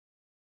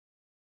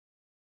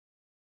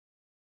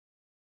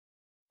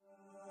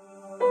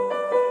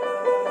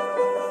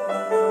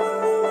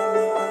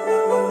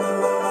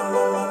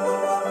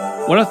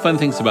One of the fun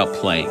things about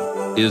playing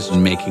is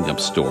making up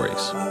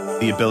stories.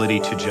 The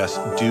ability to just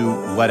do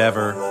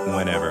whatever,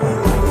 whenever.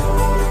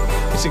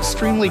 It's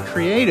extremely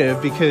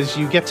creative because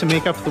you get to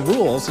make up the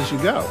rules as you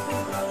go.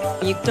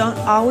 You don't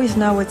always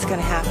know what's going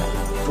to happen.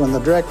 When the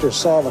director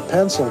saw the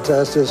pencil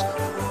test is,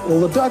 well,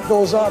 the duck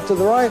goes out to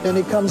the right and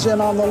he comes in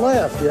on the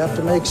left. You have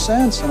to make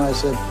sense. And I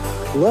said,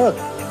 look,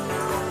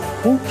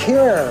 who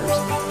cares?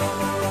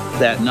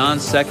 That non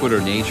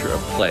sequitur nature of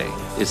play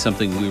is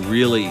something we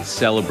really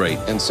celebrate.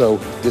 And so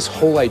this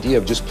whole idea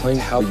of just playing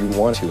how you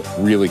want to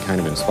really kind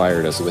of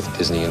inspired us with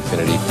Disney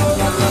Infinity.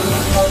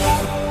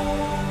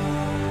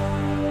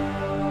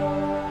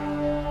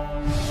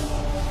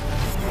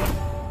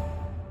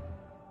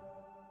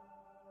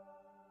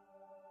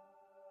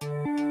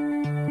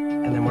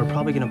 And then we're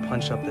probably going to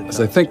punch up the... As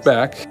I think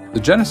back, the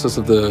genesis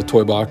of the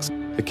toy box,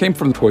 it came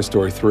from Toy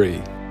Story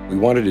 3. We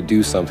wanted to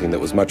do something that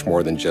was much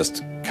more than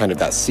just kind of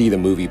that see the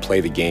movie,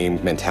 play the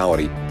game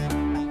mentality.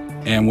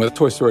 And what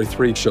Toy Story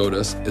 3 showed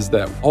us is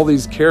that all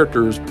these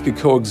characters could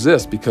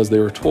coexist because they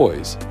were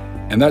toys.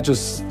 And that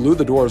just blew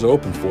the doors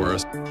open for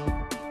us.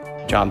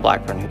 John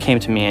Blackburn came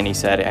to me and he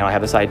said, I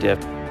have this idea.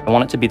 I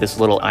want it to be this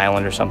little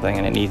island or something,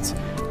 and it needs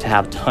to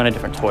have a ton of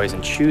different toys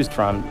and choose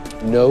from.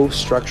 No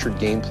structured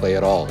gameplay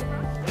at all,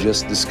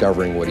 just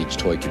discovering what each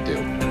toy could do.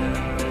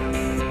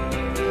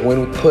 When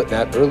we put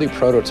that early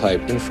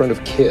prototype in front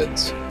of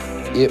kids,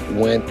 it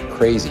went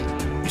crazy.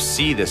 You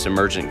see this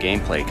emergent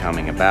gameplay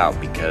coming about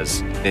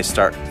because they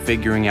start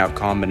figuring out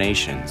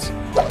combinations.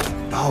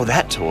 Oh,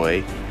 that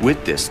toy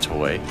with this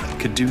toy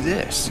could do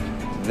this.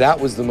 That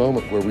was the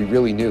moment where we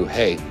really knew,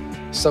 hey,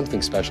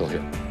 something special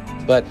here.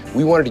 But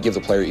we wanted to give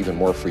the player even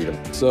more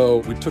freedom. So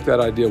we took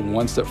that idea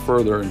one step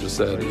further and just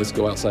said, let's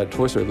go outside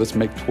Toy Story, let's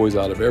make toys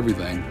out of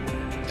everything.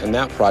 And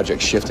that project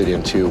shifted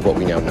into what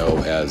we now know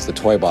as the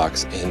Toy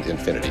Box and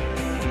Infinity.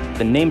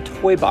 The name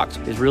Toy Box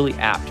is really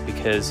apt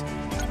because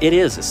it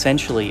is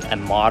essentially a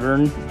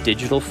modern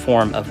digital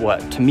form of what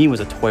to me was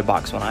a toy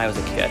box when I was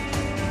a kid.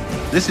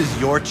 This is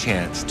your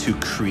chance to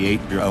create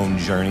your own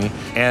journey,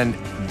 and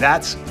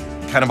that's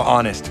kind of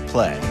honest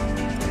play.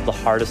 The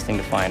hardest thing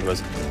to find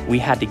was we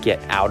had to get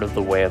out of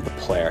the way of the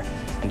player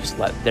and just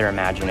let their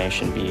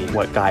imagination be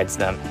what guides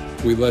them.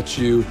 We let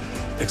you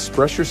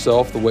express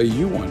yourself the way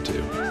you want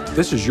to.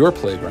 This is your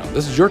playground.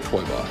 This is your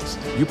toy box.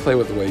 You play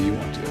with the way you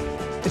want to.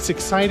 It's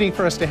exciting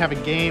for us to have a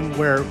game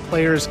where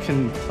players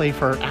can play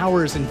for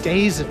hours and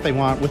days if they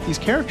want with these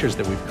characters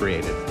that we've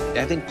created.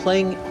 I think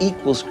playing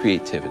equals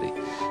creativity,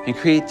 and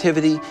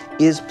creativity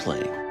is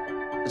playing.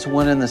 It's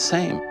one and the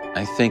same.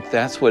 I think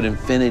that's what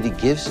Infinity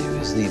gives you,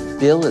 is the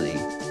ability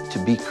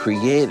to be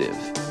creative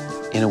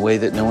in a way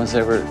that no one's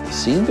ever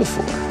seen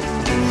before.